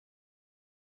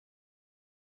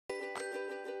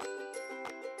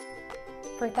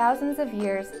For thousands of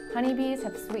years, honeybees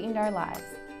have sweetened our lives.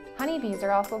 Honeybees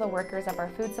are also the workers of our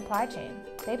food supply chain.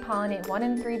 They pollinate 1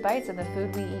 in 3 bites of the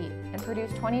food we eat and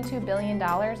produce $22 billion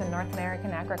in North American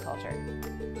agriculture.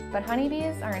 But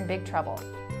honeybees are in big trouble.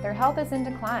 Their health is in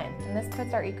decline, and this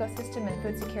puts our ecosystem and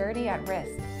food security at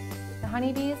risk. The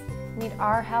honeybees need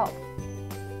our help.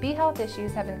 Bee health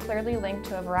issues have been clearly linked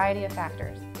to a variety of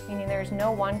factors, meaning there is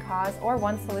no one cause or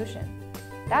one solution.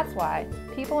 That's why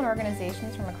people and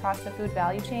organizations from across the food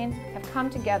value chain have come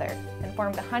together and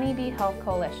formed the Honeybee Health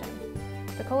Coalition.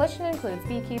 The coalition includes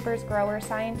beekeepers, growers,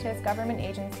 scientists, government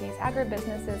agencies,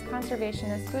 agribusinesses,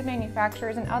 conservationists, food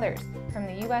manufacturers, and others from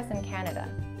the US and Canada.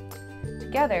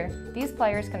 Together, these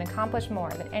players can accomplish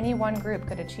more than any one group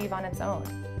could achieve on its own.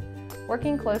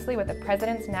 Working closely with the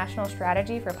President's National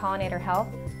Strategy for Pollinator Health,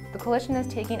 the coalition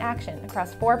is taking action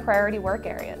across 4 priority work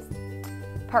areas.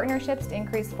 Partnerships to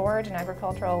increase forage and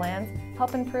agricultural lands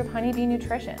help improve honeybee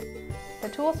nutrition. The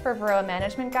Tools for Varroa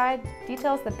Management Guide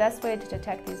details the best way to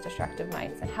detect these destructive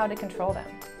mites and how to control them.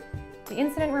 The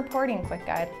Incident Reporting Quick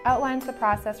Guide outlines the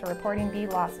process for reporting bee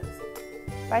losses.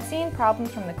 By seeing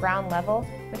problems from the ground level,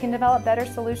 we can develop better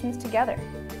solutions together.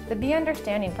 The Bee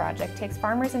Understanding Project takes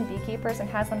farmers and beekeepers and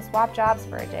has them swap jobs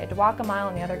for a day to walk a mile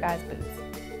in the other guy's boots.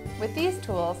 With these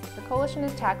tools, the coalition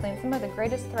is tackling some of the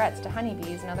greatest threats to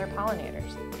honeybees and other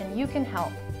pollinators, and you can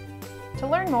help. To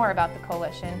learn more about the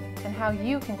coalition and how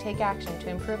you can take action to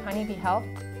improve honeybee health,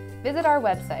 visit our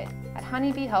website at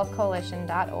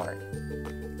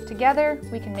honeybeehealthcoalition.org. Together,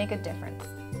 we can make a difference.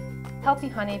 Healthy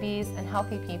honeybees and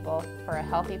healthy people for a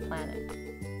healthy planet.